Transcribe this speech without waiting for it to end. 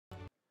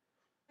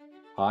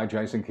Hi,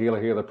 Jason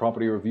Keeler here, the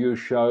Property Review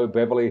Show,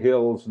 Beverly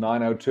Hills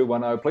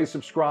 90210. Please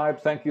subscribe.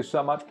 Thank you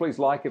so much. Please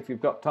like if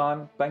you've got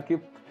time. Thank you.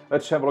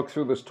 Let's have a look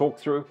through this talk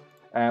through.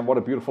 And what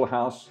a beautiful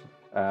house.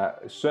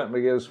 It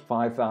certainly is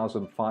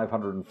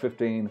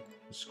 5,515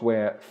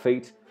 square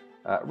feet.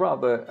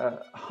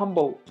 Rather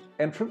humble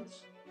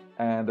entrance,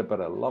 but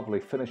a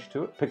lovely finish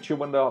to it. Picture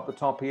window at the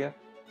top here.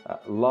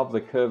 Love the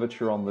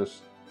curvature on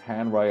this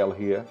handrail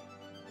here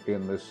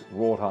in this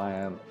wrought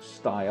iron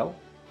style.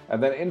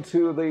 And then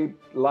into the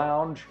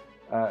lounge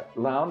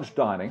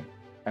dining,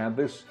 and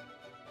this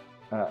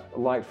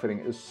light fitting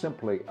is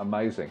simply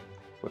amazing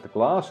with the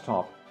glass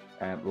top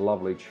and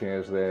lovely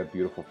chairs there,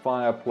 beautiful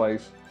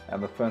fireplace,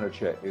 and the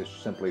furniture is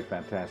simply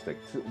fantastic.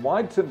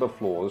 Wide timber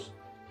floors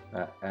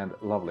and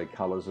lovely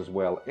colors as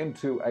well.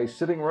 Into a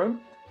sitting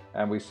room,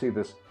 and we see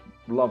this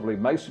lovely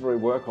masonry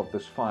work of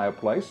this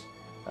fireplace,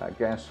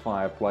 gas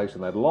fireplace,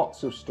 and then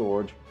lots of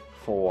storage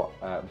for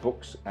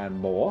books and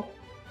more.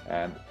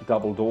 And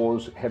double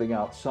doors heading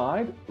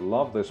outside.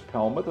 Love this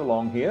pelmet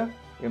along here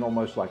in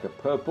almost like a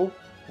purple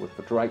with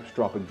the drapes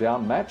dropping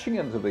down, matching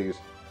into these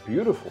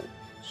beautiful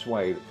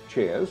suede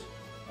chairs,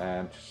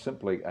 and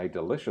simply a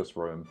delicious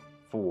room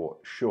for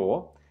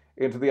sure.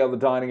 Into the other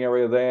dining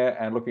area there,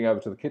 and looking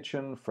over to the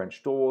kitchen,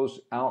 French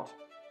doors out,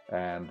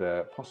 and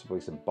possibly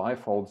some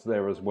bifolds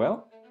there as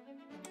well.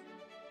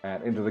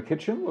 And into the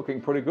kitchen, looking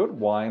pretty good.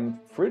 Wine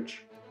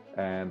fridge,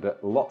 and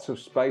lots of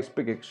space,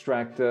 big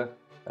extractor,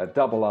 a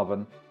double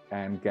oven,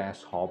 and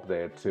gas hob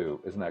there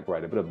too. Isn't that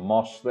great? A bit of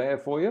moss there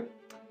for you,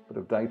 a bit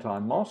of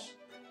daytime moss.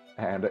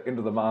 And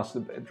into the master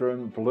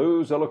bedroom.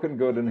 Blues are looking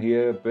good in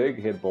here,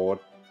 big headboard,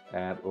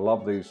 and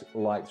love these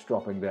lights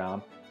dropping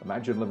down.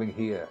 Imagine living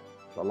here.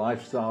 The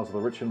lifestyles of the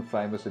rich and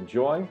famous,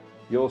 enjoying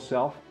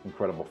yourself.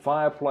 Incredible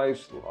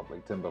fireplace,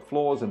 lovely timber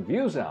floors, and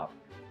views out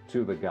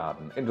to the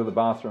garden. Into the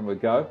bathroom we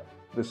go.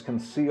 This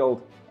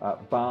concealed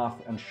bath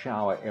and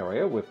shower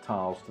area with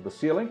tiles to the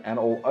ceiling and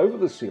all over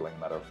the ceiling,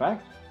 matter of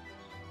fact.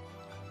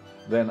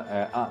 Then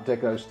Art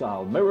Deco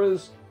style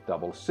mirrors,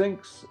 double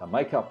sinks, a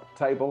makeup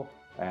table,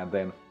 and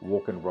then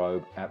walk-in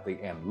robe at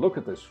the end. Look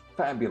at this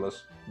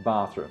fabulous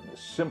bathroom.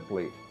 It's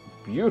simply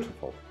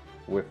beautiful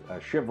with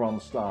chevron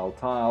style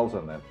tiles,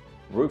 and then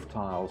roof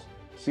tiles,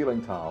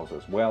 ceiling tiles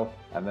as well,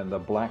 and then the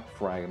black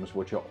frames,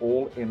 which are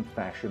all in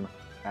fashion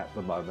at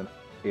the moment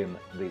in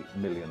the $1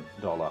 million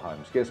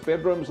homes. Guest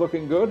bedrooms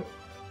looking good.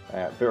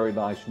 Very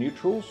nice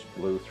neutrals,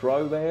 blue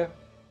throw there.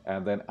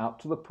 And then out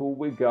to the pool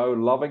we go,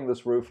 loving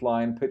this roof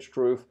line, pitched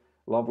roof,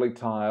 lovely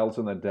tiles,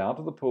 and then down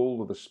to the pool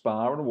with a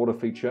spa and water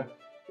feature.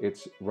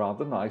 It's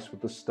rather nice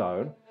with the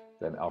stone.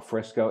 Then al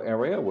fresco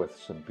area with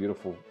some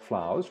beautiful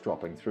flowers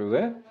dropping through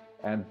there,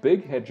 and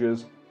big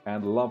hedges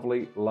and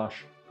lovely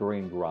lush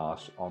green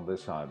grass on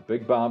this home.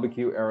 Big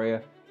barbecue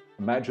area.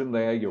 Imagine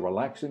there you're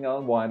relaxing and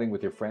unwinding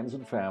with your friends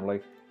and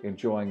family,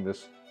 enjoying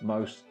this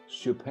most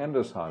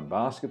stupendous home.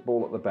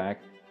 Basketball at the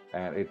back,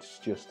 and it's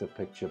just a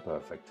picture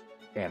perfect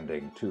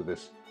ending to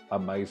this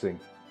amazing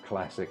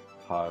classic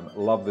home.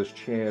 Love this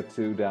chair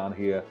too down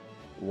here.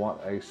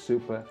 What a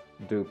super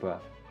duper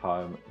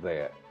home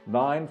there.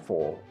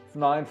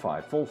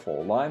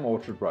 9544 Lime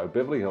Orchard Road,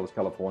 Beverly Hills,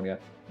 California,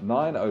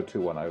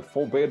 90210.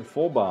 4 bed,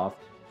 4 bath,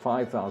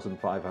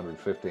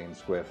 5,515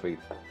 square feet,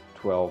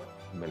 $12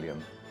 million.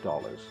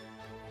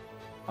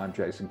 I'm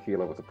Jason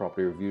Keeler with the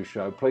Property Review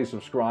Show. Please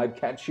subscribe.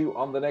 Catch you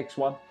on the next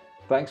one.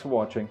 Thanks for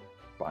watching.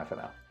 Bye for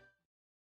now.